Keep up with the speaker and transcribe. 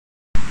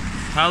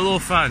Hello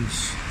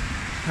fans,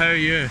 how are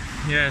you?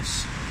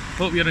 Yes,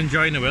 hope you're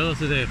enjoying the weather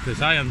today,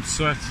 because I am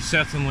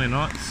certainly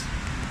not.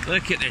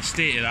 Look at the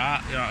state of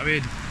that, you know what I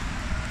mean?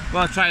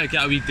 Well, I try to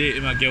get a wee date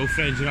with my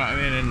girlfriend, you know what I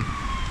mean, and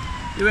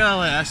the weather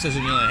like this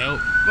doesn't really help,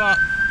 but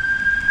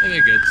it'll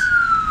be good.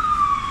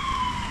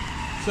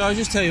 So I'll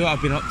just tell you what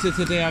I've been up to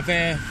today. I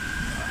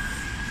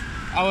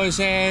was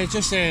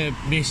just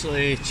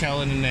basically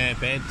chilling in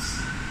bed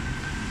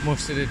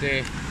most of the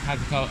day.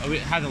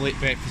 Had a late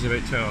breakfast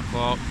about 12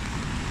 o'clock,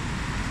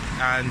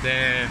 and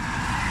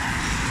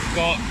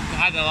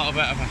had a little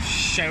bit of a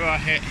shower,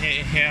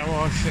 hair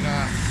wash, and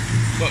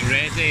got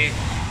ready,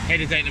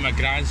 headed down to my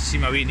gran's to see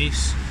my wee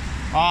niece.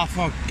 Oh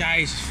fuck,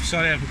 guys,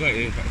 sorry I forgot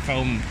to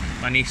film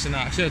my niece and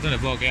that. I should have done a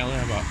vlog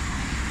earlier, but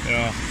you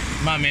know,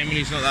 my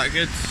memory's not that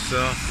good,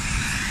 so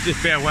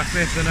just bear with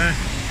me for now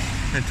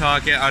until I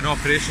get an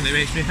operation that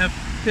makes me have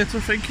better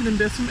thinking and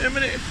better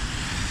memory.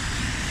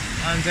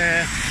 And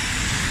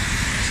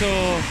so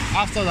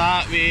after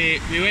that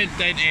we went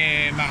down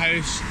to my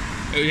house.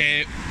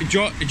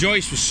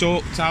 Joyce was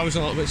soaked, I was a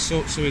little bit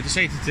soaked, so we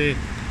decided to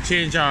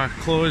change our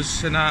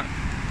clothes and that,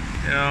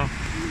 you know,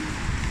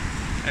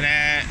 and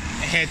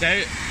head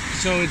out.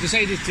 So we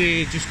decided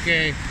to just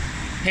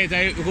head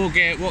out. We'll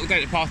walk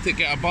down to Partick,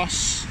 get a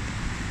bus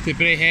to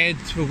Braehead.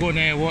 We're going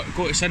to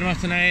go to cinema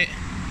tonight,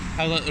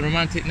 have a little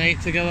romantic night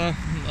together,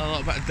 a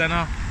little bit of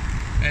dinner,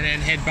 and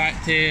then head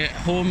back to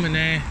home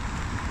and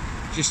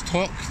just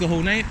talk the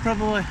whole night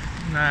probably.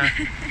 Nah.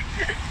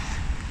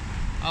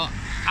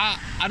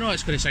 I know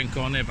it's going to sound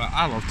corny, but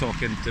I love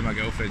talking to my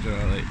girlfriend. You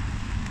know,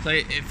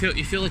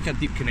 you feel like a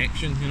deep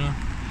connection, you know.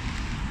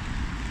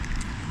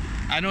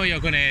 I know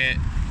you're going to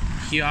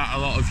hear a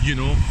lot of you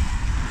know,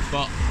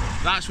 but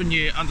that's when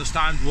you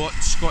understand what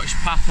Scottish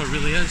patter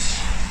really is.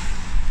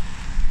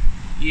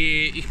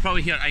 You can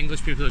probably hear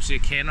English people say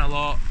ken a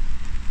lot.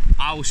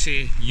 I'll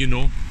say you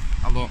know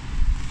a lot.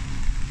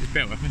 Just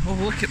bear with me. Oh,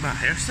 look at my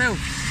hairstyle.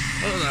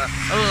 Look at that.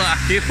 I look like a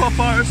K-pop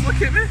artist.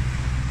 Look at me.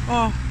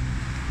 Oh,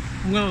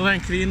 I'm going to learn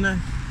Korean now.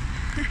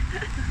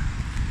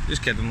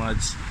 Just kidding,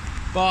 lads.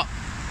 But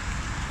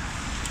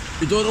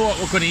we don't know what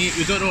we're going to eat.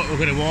 We don't know what we're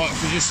going to watch.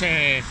 We just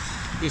head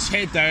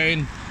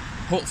down,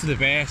 hope for the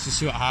best, and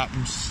see what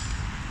happens.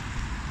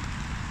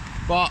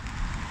 But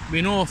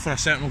we know for a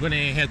certain we're going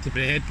to head to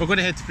Braehead. We're going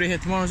to head to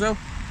Braehead tomorrow as well.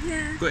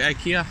 Yeah. Go to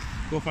IKEA.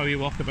 Go for a wee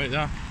walk about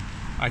there.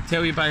 I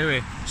tell you, by the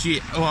way,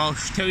 I'll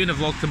tell you in the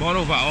vlog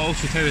tomorrow, but I'll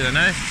also tell you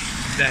now.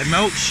 The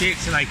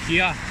milkshakes in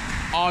IKEA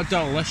are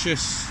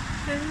delicious.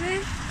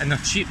 Really? And they're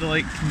cheap, they're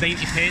like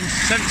 90 pence,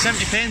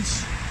 70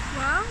 pence.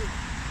 Wow.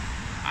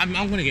 I'm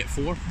going to get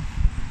 4.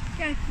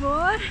 Get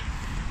 4?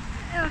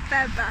 You're a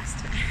fat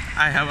bastard.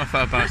 I am a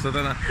fat bastard,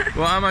 aren't I?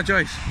 What am I,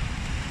 Joyce?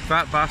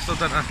 Fat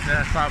bastard, aren't I?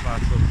 Yeah, fat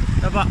bastard.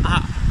 No, but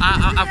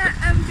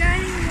I'm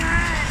getting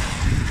wet.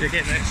 You're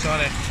getting wet,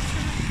 sorry.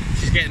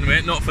 She's getting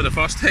wet, not for the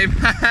first time.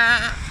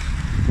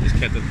 Just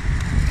kidding.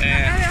 Hold the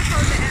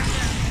umbrella.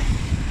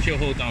 She'll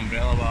hold the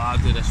umbrella while I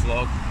do this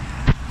vlog.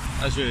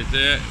 As we do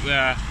it.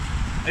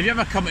 Have you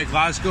ever come to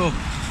Glasgow?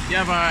 You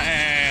ever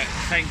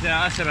think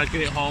that this is a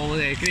great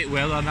holiday, great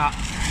weather and that?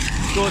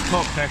 Go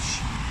Top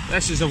Fish.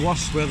 This is the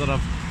worst weather the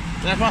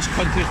worst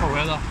country for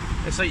weather.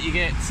 It's like you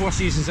get 4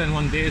 seasons in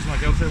one day, as my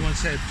girlfriend once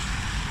said.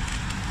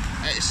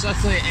 It's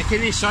literally, it can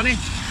be sunny,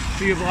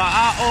 so you'll be like,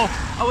 oh,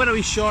 I wear a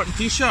wee short and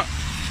t-shirt.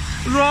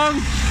 Wrong!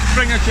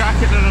 Bring a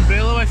jacket and an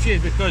umbrella with you,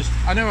 because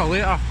an hour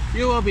later,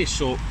 you will be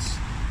soaked.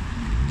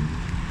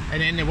 And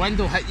then the wind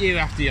will hit you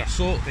after you're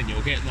soaked and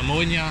you'll get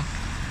pneumonia.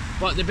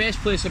 But the best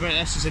place about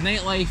this is the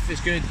nightlife is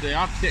good, the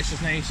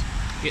architecture's nice,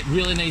 you get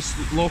really nice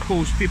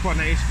locals, people are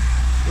nice.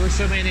 There's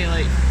so many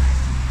like,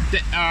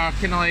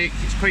 kind of like,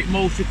 it's quite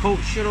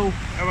multicultural,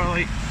 our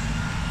like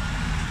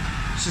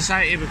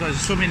society, because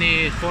there's so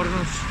many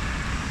foreigners.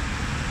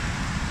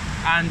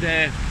 And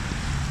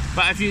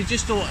but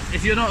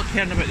if you're not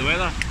caring about the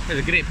weather, it's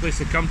a great place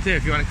to come to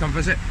if you want to come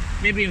visit.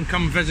 Maybe even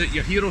come visit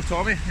your hero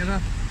Tommy, you know,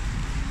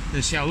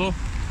 and say hello.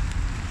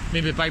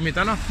 Maybe buy me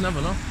dinner,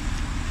 never know.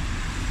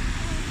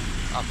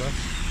 After.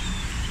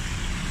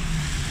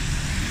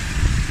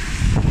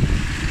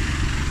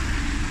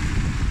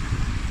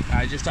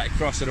 I just try to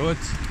cross the road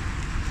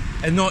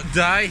and not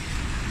die.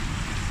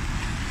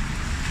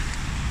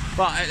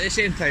 But at the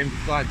same time,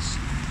 lads,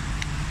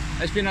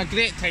 it's been a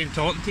great time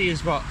talking to you,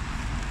 but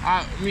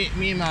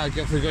me and my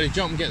girlfriend are going to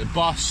jump and get the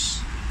bus.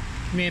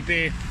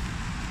 Maybe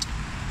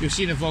you'll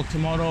see in the vlog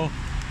tomorrow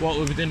what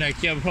we'll be doing at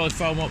IKEA. We'll probably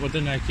film what we're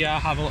doing at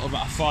IKEA, have a little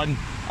bit of fun,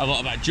 a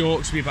little bit of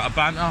jokes, a wee bit of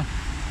banter.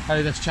 How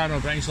this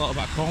channel brings a little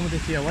bit of comedy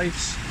to your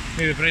lives.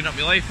 Maybe brighten up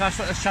your life. That's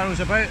what this channel's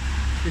about.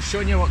 Just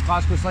showing you what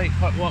Glasgow's like,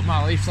 what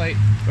my life's like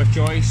with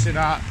Joyce and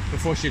that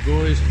before she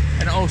goes.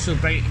 And it also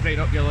brighten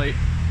up your life.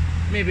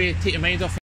 Maybe take your mind off